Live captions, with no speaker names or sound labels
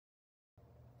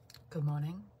Good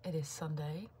morning, it is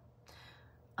Sunday.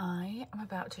 I am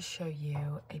about to show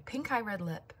you a pink eye red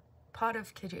lip, part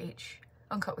of KJH,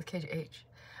 UNCUT with KJH,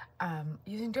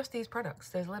 using just these products.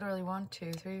 There's literally 1,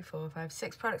 2, 3, 4, 5,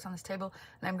 6 products on this table,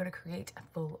 and I'm going to create a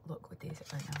full look with these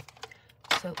right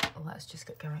now. So let's just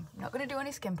get going. I'm not going to do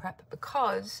any skin prep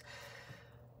because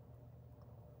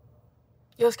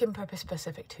your skin prep is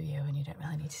specific to you and you don't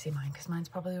really need to see mine because mine's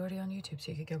probably already on YouTube,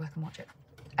 so you could go back and watch it.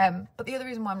 But the other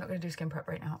reason why I'm not going to do skin prep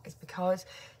right now is because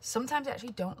sometimes I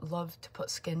actually don't love to put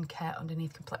skincare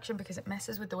underneath complexion because it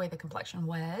messes with the way the complexion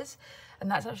wears.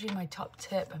 And that's actually my top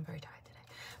tip. I'm very tired today.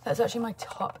 That's actually my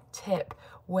top tip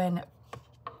when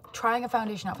trying a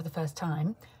foundation out for the first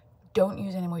time. Don't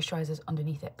use any moisturizers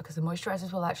underneath it because the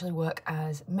moisturizers will actually work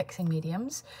as mixing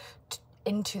mediums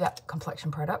into that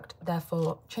complexion product,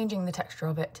 therefore changing the texture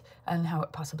of it and how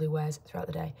it possibly wears throughout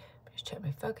the day. Just check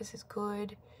my focus is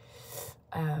good.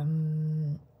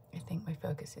 I think my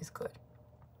focus is good.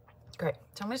 Great.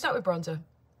 So I'm going to start with bronzer.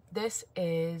 This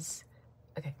is,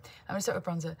 okay, I'm going to start with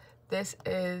bronzer. This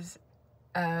is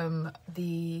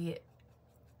the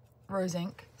Rose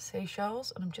Ink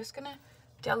Seychelles, and I'm just going to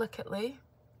delicately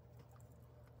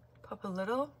pop a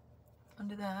little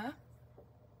under there.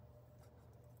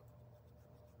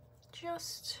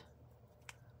 Just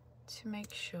to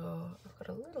make sure I've got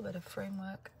a little bit of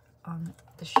framework on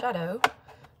the shadow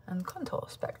and contour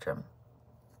spectrum,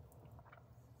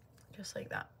 just like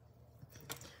that.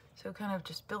 So kind of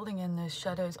just building in those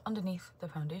shadows underneath the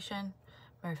foundation.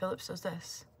 Mary Phillips does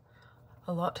this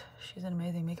a lot. She's an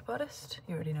amazing makeup artist.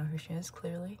 You already know who she is,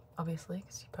 clearly, obviously,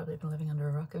 because you've probably been living under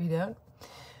a rock if you don't.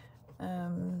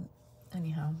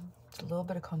 Anyhow, just a little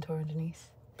bit of contour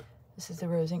underneath. This is the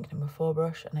Rose Ink number 4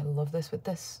 brush, and I love this with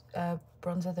this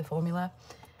bronzer. The formula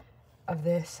of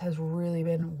this has really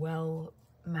been well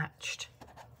matched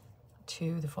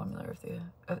to the formula of the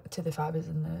to the fibers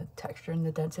and the texture and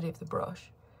the density of the brush.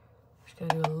 Just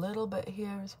gonna do a little bit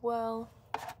here as well,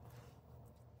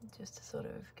 just to sort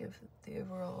of give the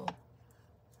overall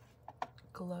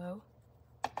glow.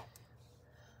 I'm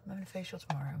having a facial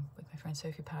tomorrow with my friend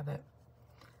Sophie Pavitt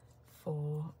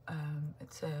for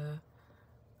it's a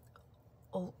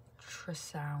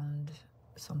ultrasound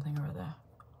something or other.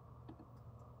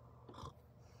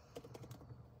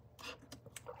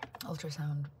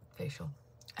 Ultrasound facial.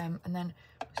 And then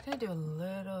I'm just going to do a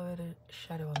little bit of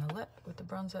shadow on the lip with the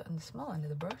bronzer and the small end of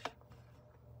the brush.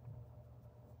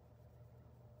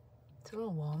 It's a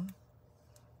little warm.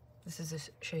 This is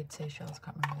a shade Seychelles,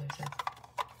 can't remember what I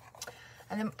said.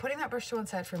 And then putting that brush to one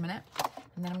side for a minute,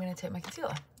 and then I'm going to take my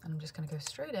concealer, and I'm just going to go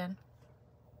straight in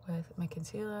with my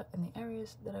concealer in the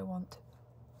areas that I want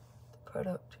the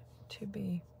product to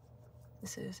be.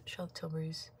 This is Charlotte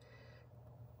Tilbury's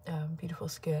Beautiful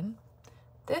Skin.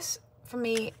 This, for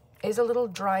me, is a little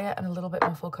drier and a little bit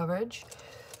more full coverage.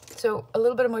 So a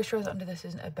little bit of moisturizer under this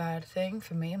isn't a bad thing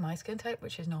for me and my skin type,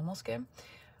 which is normal skin.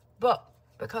 But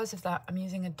because of that, I'm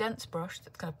using a dense brush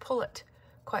that's going to pull it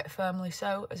quite firmly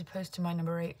so, as opposed to my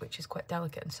number 8, which is quite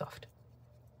delicate and soft.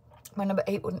 My number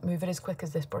 8 wouldn't move it as quick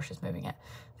as this brush is moving it.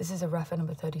 This is a Refa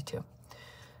number 32.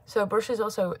 So brushes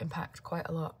also impact quite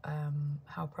a lot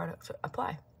how products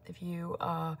apply. If you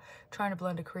are trying to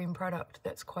blend a cream product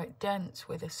that's quite dense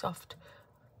with a soft,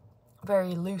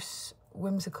 very loose,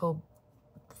 whimsical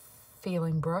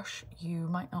feeling brush, you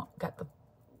might not get the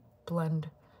blend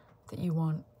that you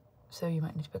want. So you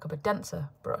might need to pick up a denser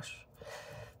brush.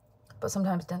 But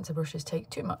sometimes denser brushes take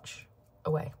too much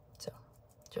away. So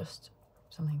just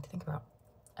something to think about.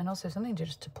 And also something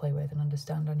just to play with and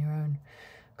understand on your own.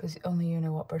 Because only you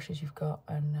know what brushes you've got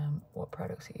and what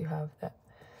products that you have that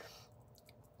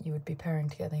you would be pairing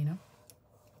together, you know?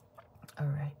 All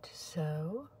right,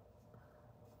 so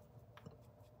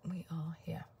we are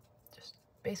here. Just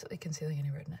basically concealing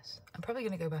any redness. I'm probably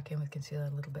gonna go back in with concealer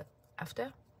a little bit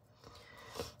after,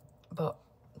 but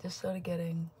just sort of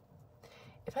getting,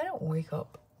 if I don't wake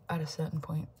up at a certain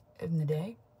point in the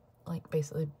day, like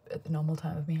basically at the normal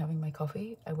time of me having my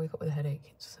coffee, I wake up with a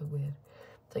headache. It's so weird.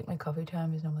 It's like my coffee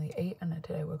time is normally 8 and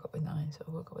today I woke up with 9, so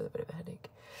I woke up with a bit of a headache.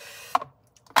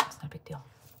 It's not a big deal.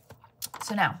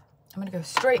 So now I'm going to go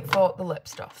straight for the lip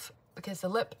stuff because the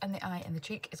lip and the eye and the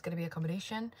cheek is going to be a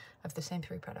combination of the same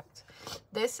 3 products.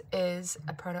 This is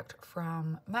a product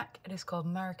from MAC. It is called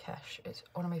Marrakesh. It's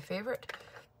one of my favorite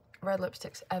red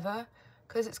lipsticks ever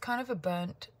because it's kind of a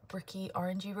burnt, bricky,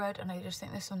 orangey red, and I just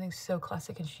think there's something so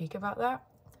classic and chic about that.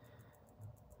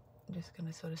 I'm just going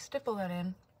to sort of stipple that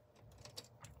in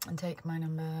and take my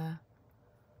number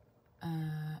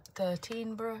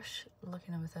 13 brush,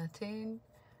 lucky number 13,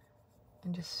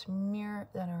 and just smear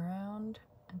that around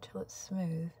until it's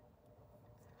smooth.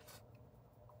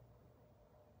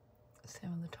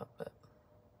 Same on the top lip.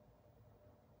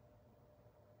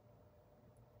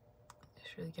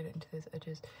 Just really get it into those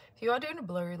edges. If you are doing a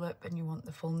blurry lip and you want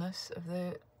the fullness of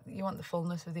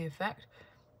the effect,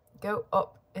 go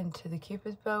up into the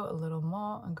Cupid's bow a little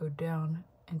more and go down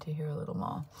into here a little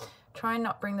more. Try and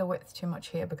not bring the width too much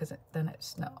here, because then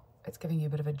it's giving you a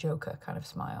bit of a Joker kind of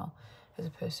smile as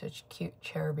opposed to a cute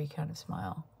cheruby kind of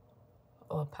smile,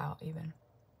 or pout even.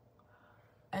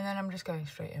 And then I'm just going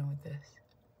straight in with this.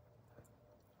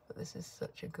 But this is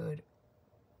such a good,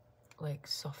 like,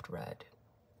 soft red.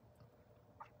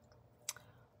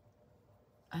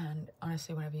 And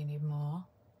honestly, whenever you need more,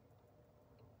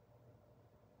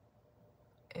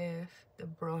 if the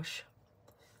brush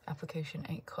application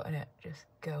ain't cutting it, just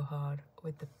go hard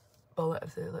with the bullet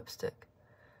of the lipstick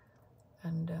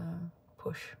and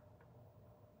push.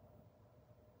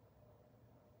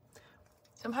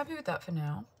 So I'm happy with that for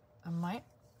now. I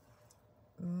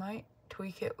might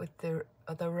tweak it with the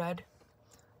other red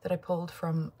that I pulled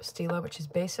from Stila, which is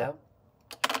Beso.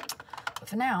 But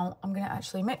for now, I'm going to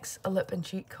actually mix a lip and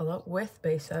cheek colour with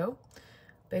Beso.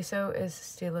 Beso is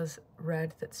Stila's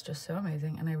red that's just so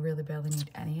amazing, and I really barely need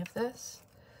any of this.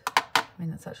 I mean,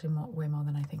 that's actually way more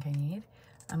than I think I need.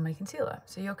 And my concealer.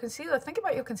 So your concealer, think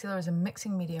about your concealer as a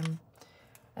mixing medium,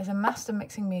 as a master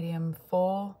mixing medium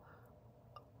for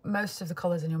most of the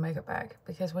colours in your makeup bag.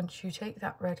 Because once you take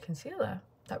that red concealer,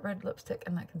 that red lipstick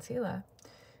and that concealer,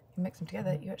 you mix them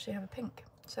together, you actually have a pink.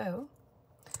 So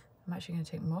I'm actually going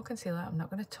to take more concealer. I'm not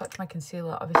going to touch my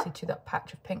concealer, obviously, to that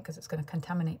patch of pink because it's going to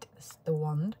contaminate the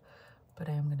wand. But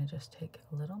I am going to just take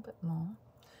a little bit more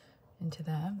into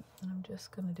there. And I'm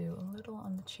just going to do a little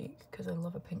on the cheek because I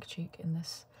love a pink cheek in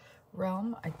this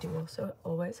realm. I do also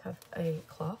always have a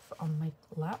cloth on my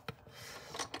lap.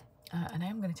 And I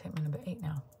am going to take my number 8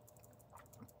 now.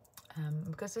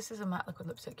 Because this is a matte liquid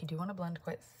lipstick, you do want to blend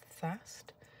quite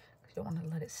fast because you don't want to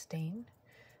let it stain.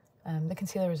 The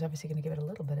concealer is obviously going to give it a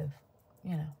little bit of,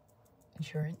 you know,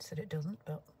 insurance that it doesn't,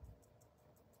 but...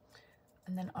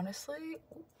 And then honestly,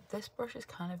 this brush is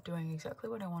kind of doing exactly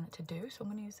what I want it to do, so I'm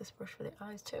going to use this brush for the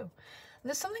eyes too. And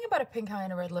there's something about a pink eye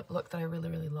and a red lip look that I really,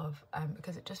 really love,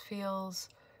 because it just feels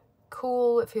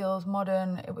cool, it feels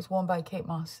modern. It was worn by Kate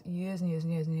Moss years and years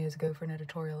and years and years ago for an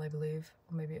editorial, I believe.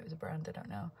 Or maybe it was a brand, I don't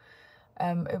know.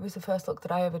 It was the first look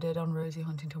that I ever did on Rosie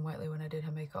Huntington-Whiteley when I did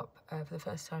her makeup for the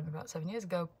first time about 7 years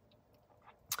ago.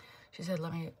 She said,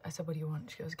 I said, what do you want?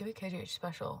 She goes, give it KJH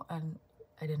special. And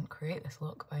I didn't create this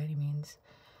look by any means.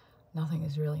 Nothing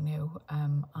is really new.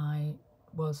 I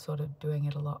was sort of doing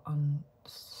it a lot on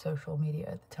social media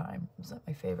at the time. It was like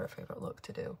my favorite look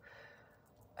to do.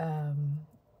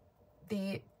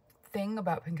 The thing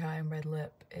about pink eye and red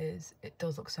lip is it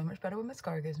does look so much better when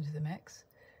mascara goes into the mix.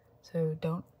 So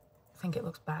don't think it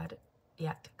looks bad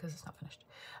yet because it's not finished.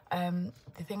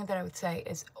 The thing that I would say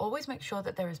is always make sure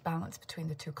that there is balance between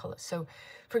the two colors. So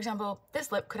for example,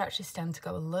 this lip could actually stand to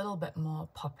go a little bit more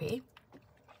poppy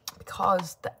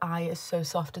because the eye is so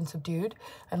soft and subdued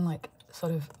and like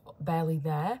sort of barely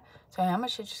there. So I am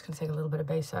actually just going to take a little bit of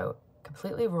Beso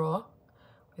completely raw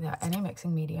without any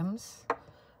mixing mediums.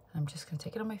 And I'm just going to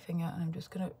take it on my finger and I'm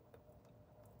just going to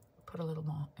put a little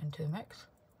more into the mix.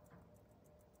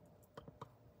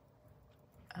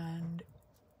 And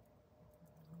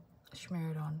smear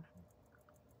it on.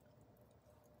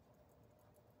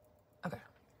 Okay,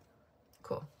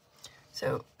 cool.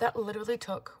 So that literally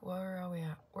took, where are we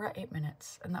at? We're at 8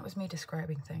 minutes, and that was me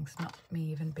describing things, not me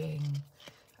even being,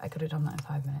 I could have done that in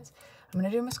 5 minutes. I'm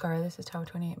gonna do mascara. This is Tower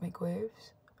 28 Make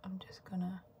Waves. I'm just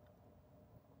gonna,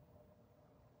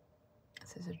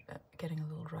 this is getting a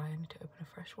little dry. I need to open a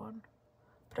fresh one.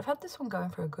 But I've had this one going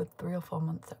for a good 3 or 4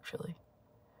 months actually.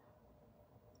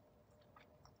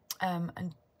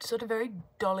 And sort of very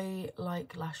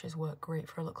dolly-like lashes work great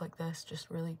for a look like this. Just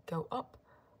really go up,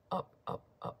 up, up,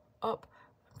 up, up,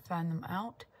 fan them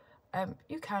out.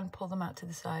 You can pull them out to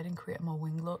the side and create a more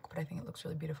wing look, but I think it looks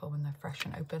really beautiful when they're fresh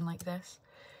and open like this.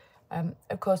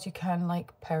 Of course, you can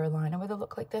like pair a liner with a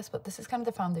look like this, but this is kind of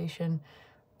the foundation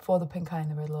for the pink eye and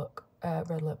the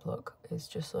red lip look, is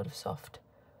just sort of soft.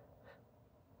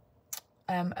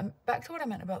 And back to what I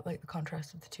meant about like the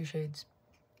contrast of the two shades.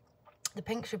 The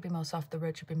pink should be more soft, the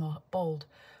red should be more bold,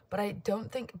 but I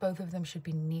don't think both of them should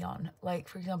be neon. Like,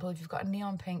 for example, if you've got a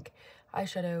neon pink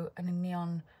eyeshadow and a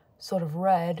neon sort of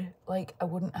red, like, I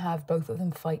wouldn't have both of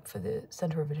them fight for the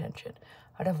center of attention.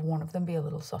 I'd have one of them be a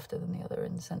little softer than the other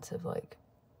in the sense of, like,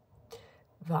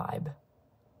 vibe.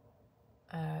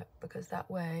 Because that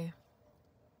way,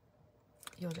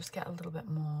 you'll just get a little bit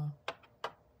more...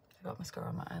 I got mascara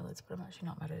on my eyelids, but I'm actually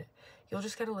not mad at it. You'll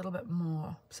just get a little bit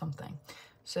more something.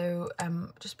 So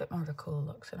just a bit more of a cool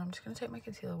look. So I'm just going to take my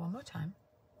concealer one more time.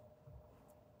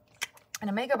 And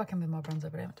I may go back in with more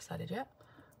bronzer, but I haven't decided yet.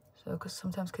 So, because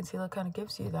sometimes concealer kind of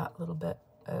gives you that little bit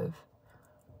of,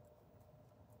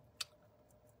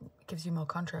 gives you more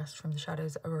contrast from the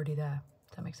shadows that are already there.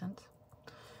 Does that make sense?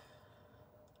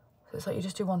 So it's like you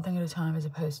just do one thing at a time as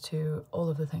opposed to all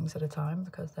of the things at a time,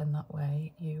 because then that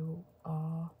way you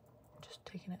are just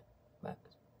taking it back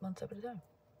one step at a time.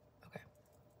 Okay.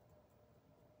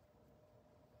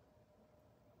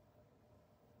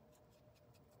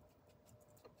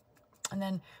 And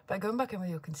then by going back in with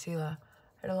your concealer,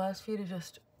 it allows for you to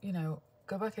just, you know,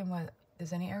 go back in where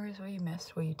there's any areas where you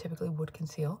missed, where you typically would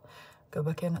conceal. Go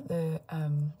back in at the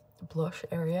blush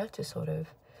area to sort of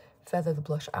feather the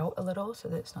blush out a little so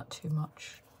that it's not too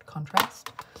much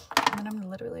contrast. And then I'm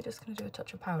literally just going to do a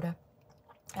touch of powder.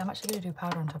 I'm actually going to do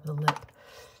powder on top of the lip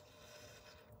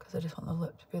because I just want the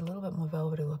lip to be a little bit more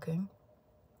velvety looking.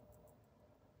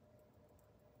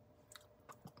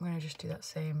 I'm going to just do that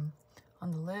same on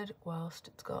the lid whilst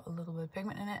it's got a little bit of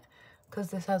pigment in it. Because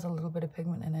this has a little bit of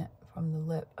pigment in it from the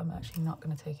lip, I'm actually not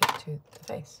going to take it to the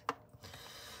face.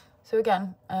 So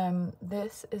again,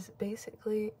 this is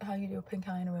basically how you do a pink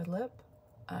eye and a red lip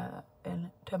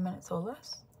in 10 minutes or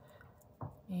less.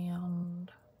 And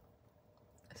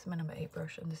this is my number 8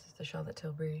 brush, and this is the Charlotte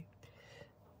Tilbury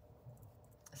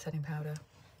setting powder.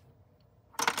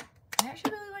 I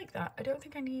actually really like that. I don't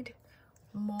think I need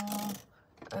more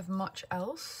of much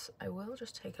else. I will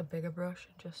just take a bigger brush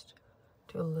and just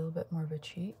do a little bit more of a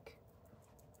cheek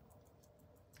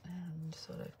and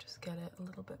sort of just get it a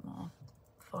little bit more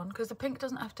fun, because the pink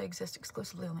doesn't have to exist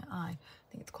exclusively on the eye.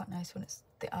 I think it's quite nice when it's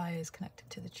the eye is connected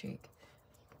to the cheek.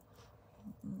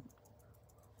 And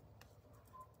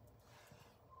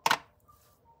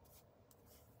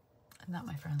that,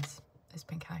 my friends, is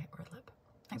pink eye or red lip.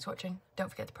 Thanks for watching. Don't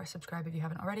forget to press subscribe if you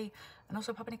haven't already, and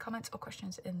also pop any comments or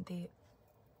questions in the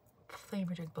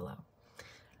thingamajig below.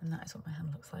 And that is what my hand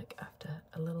looks like after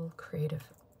a little creative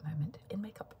moment in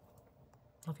makeup.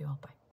 Love you all. Bye.